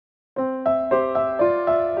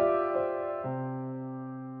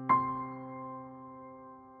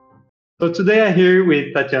So today I'm here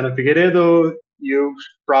with Tatiana Figueiredo. You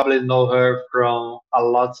probably know her from a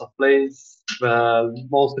lots of places, but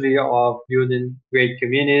mostly of building great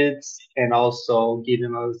communities and also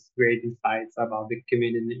giving us great insights about the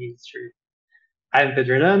community industry. I'm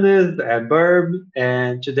Pedro Hernandez at Burb,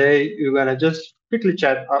 and today we're gonna just quickly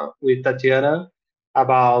chat with Tatiana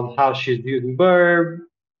about how she's using Burb,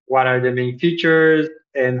 what are the main features,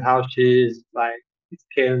 and how she's like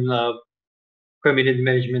scaling up community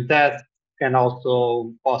management tasks and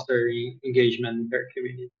also fostering engagement in their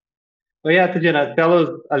community. So yeah, Tatiana, tell us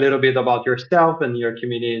a little bit about yourself and your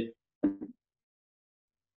community.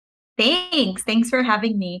 Thanks for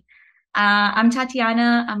having me. I'm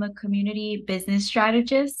Tatiana. I'm a community business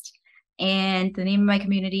strategist, and the name of my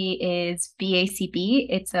community is BACB.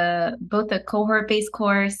 It's a both a cohort-based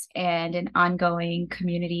course and an ongoing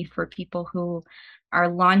community for people who are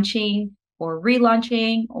launching or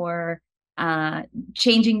relaunching or uh,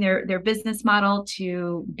 changing their business model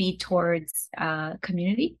to be towards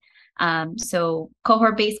community. So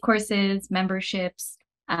cohort-based courses, memberships,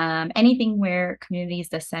 anything where community is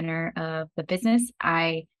the center of the business.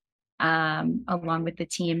 I, along with the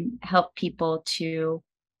team, help people to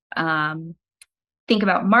um, think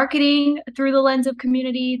about marketing through the lens of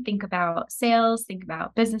community, think about sales, think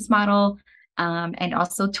about business model, and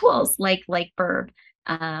also tools like Burb,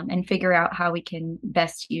 and figure out how we can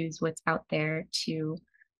best use what's out there to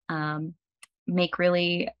um, make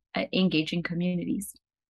really engaging communities.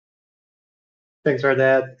 Thanks for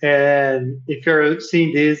that. And if you're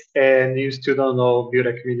seeing this and you still don't know build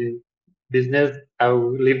a community business, I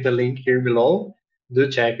will leave the link here below. Do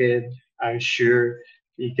check it. I'm sure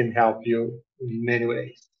it can help you in many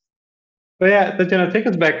ways. But yeah, Tatiana, take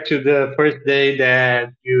us back to the first day that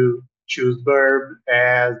you choose Burb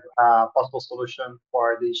as a possible solution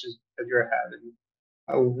for the issues that you're having.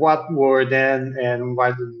 What were then, and why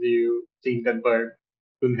did you think that Burb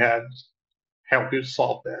could have helped you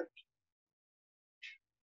solve that?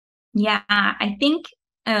 Yeah, I think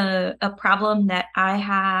a problem that I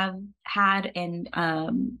have had, and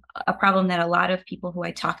a problem that a lot of people who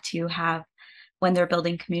I talk to have when they're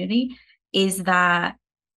building community, is that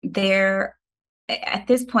they're at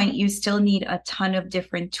this point, you still need a ton of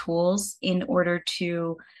different tools in order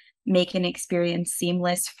to make an experience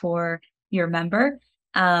seamless for your member.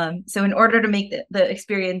 So in order to make the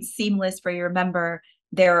experience seamless for your member,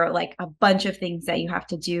 there are like a bunch of things that you have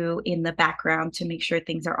to do in the background to make sure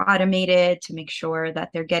things are automated, to make sure that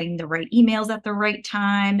they're getting the right emails at the right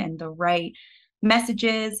time and the right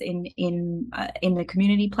messages in the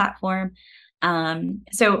community platform.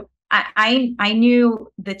 So I knew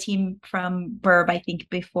the team from Burb, I think,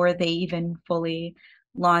 before they even fully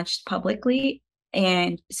launched publicly.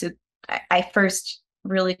 And so I first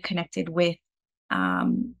really connected with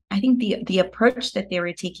I think the approach that they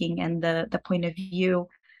were taking and the point of view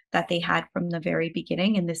that they had from the very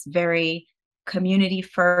beginning, in this very community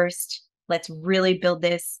first, let's really build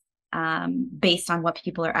this based on what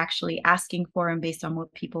people are actually asking for and based on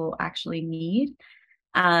what people actually need.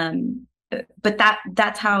 But that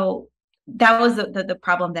was the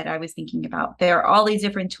problem that I was thinking about. There are all these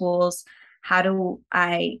different tools. How do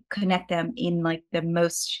I connect them in like the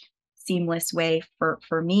most seamless way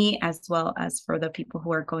for me as well as for the people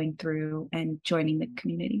who are going through and joining the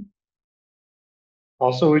community?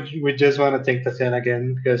 Also, we just want to thank Tatiana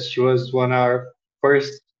again because she was one of our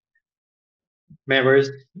first members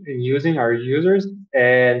in using our users,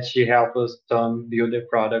 and she helped us build the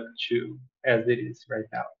product to as it is right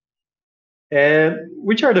now. And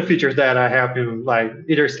which are the features that I help you like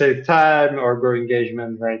either save time or grow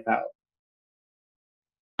engagement right now?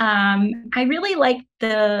 I really like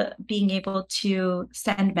the being able to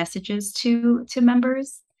send messages to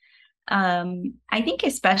members. I think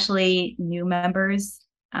especially new members,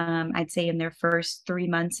 I'd say in their first 3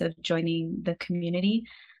 months of joining the community,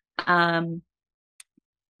 um,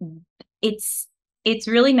 it's it's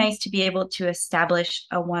really nice to be able to establish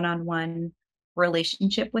a one-on-one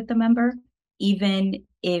relationship with the member, even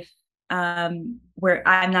if where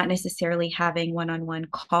I'm not necessarily having one-on-one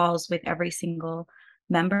calls with every single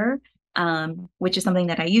member, which is something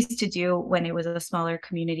that I used to do when it was a smaller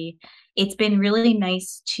community. It's been really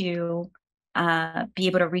nice to be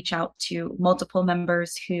able to reach out to multiple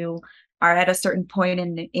members who are at a certain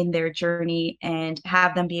point in their journey and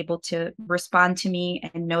have them be able to respond to me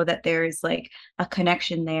and know that there's like a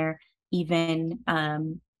connection there, even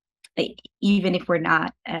even if we're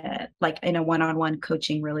not like in a one-on-one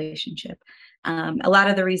coaching relationship. A lot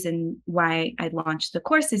of the reason why I launched the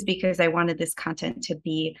course is because I wanted this content to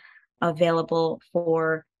be available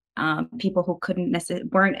for people who couldn't necessarily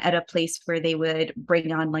weren't at a place where they would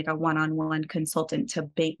bring on like a one-on-one consultant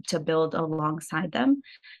to build alongside them.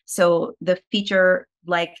 So the feature,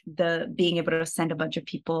 like the being able to send a bunch of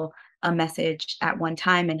people a message at one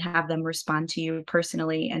time and have them respond to you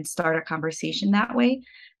personally and start a conversation that way,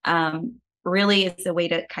 really is a way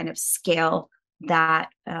to kind of scale that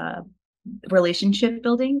relationship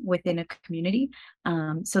building within a community.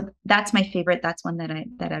 So that's my favorite. That's one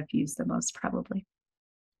that I've used the most probably.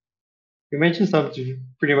 You mentioned something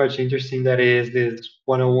pretty much interesting, that is this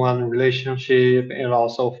one-on-one relationship and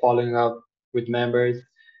also following up with members.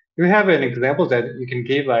 Do you have an example that you can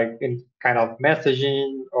give, like in kind of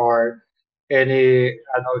messaging or any,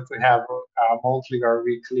 I don't know if you have a monthly or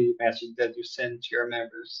weekly message that you send to your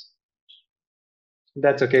members?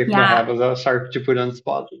 That's okay if you don't Yeah, have. Sorry to put on the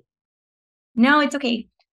spot. no, it's okay.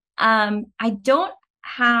 I don't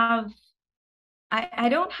have I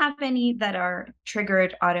don't have any that are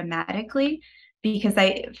triggered automatically because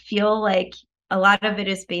I feel like a lot of it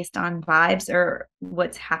is based on vibes or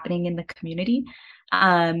what's happening in the community.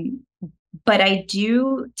 Um, but I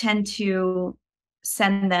do tend to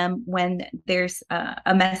send them when there's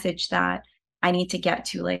a message that I need to get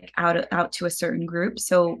to, like out to a certain group.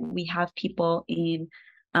 So we have people in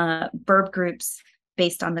Burb groups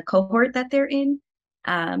based on the cohort that they're in.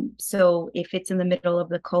 So if it's in the middle of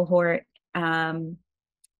the cohort, and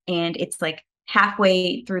it's like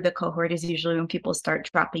halfway through the cohort is usually when people start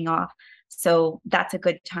dropping off. So that's a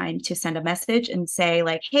good time to send a message and say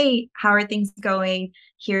like, hey, how are things going?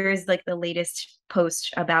 Here's like the latest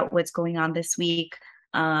post about what's going on this week.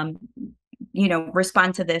 um,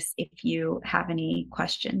 respond to this if you have any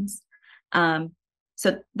questions.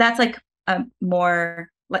 So that's like a more,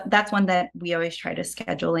 that's one that we always try to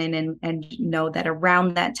schedule in, and know that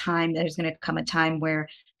around that time there's going to come a time where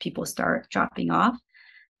people start dropping off.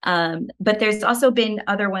 But there's also been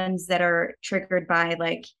other ones that are triggered by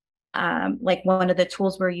like one of the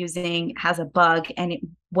tools we're using has a bug and it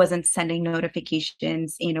wasn't sending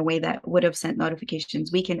notifications in a way that would have sent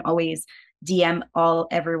notifications. We can always DM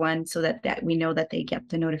everyone so that we know that they get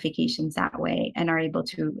the notifications that way and are able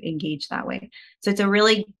to engage that way. So it's a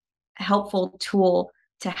really helpful tool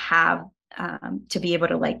to have, to be able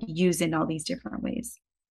to like use in all these different ways.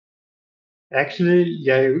 Actually,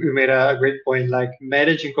 yeah, you made a great point. Like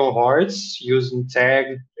managing cohorts using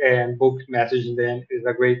tag and book messaging them is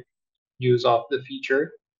a great use of the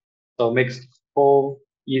feature. So it makes it whole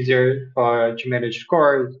easier for to manage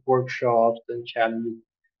courses, workshops, and challenges.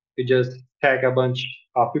 You just tag a bunch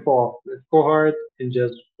of people of the cohort and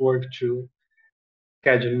just work to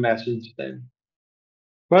schedule messages then.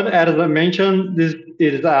 But as I mentioned, this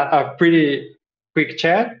is a pretty quick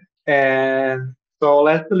chat. And so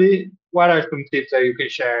lastly, what are some tips that you can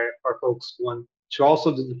share for folks who want to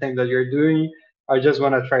also do the thing that you're doing or just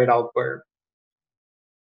want to try it out for?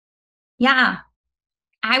 Yeah,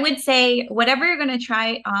 I would say whatever you're going to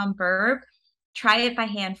try on Burb, try it by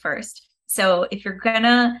hand first. So if you're going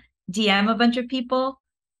to DM a bunch of people,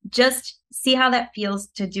 just see how that feels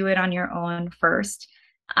to do it on your own first.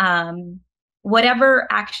 Um, Whatever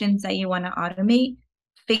actions that you want to automate,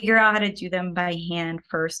 figure out how to do them by hand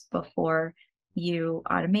first before you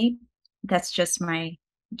automate. That's just my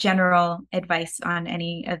general advice on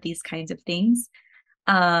any of these kinds of things.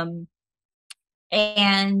 Um,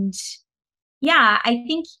 and yeah, I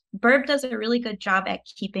think Burb does a really good job at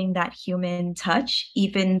keeping that human touch,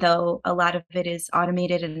 even though a lot of it is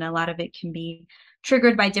automated and a lot of it can be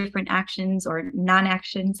triggered by different actions or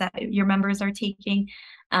non-actions that your members are taking.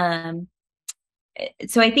 Um,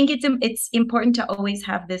 so I think it's important to always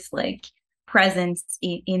have this like presence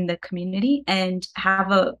in the community and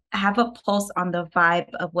have a pulse on the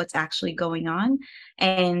vibe of what's actually going on,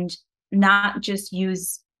 and not just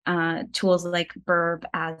use tools like Burb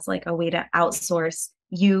as like a way to outsource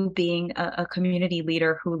you being a community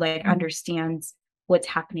leader who like understands what's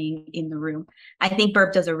happening in the room. I think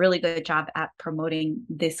Burb does a really good job at promoting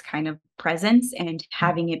this kind of presence and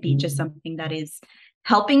having it be just something that is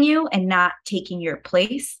helping you and not taking your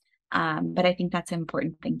place. But I think that's an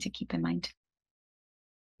important thing to keep in mind.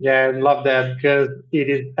 Yeah, I love that because it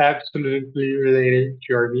is absolutely related to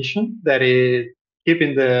your mission, that is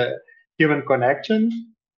keeping the human connection,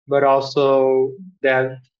 but also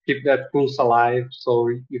that keep that pulse alive so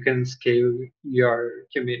you can scale your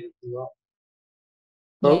community as well.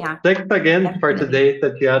 So Yeah, thanks again for definitely. today,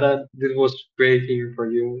 Tatiana. This was great hearing from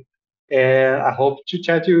you. And I hope to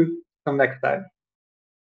chat you some next time.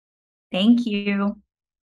 Thank you.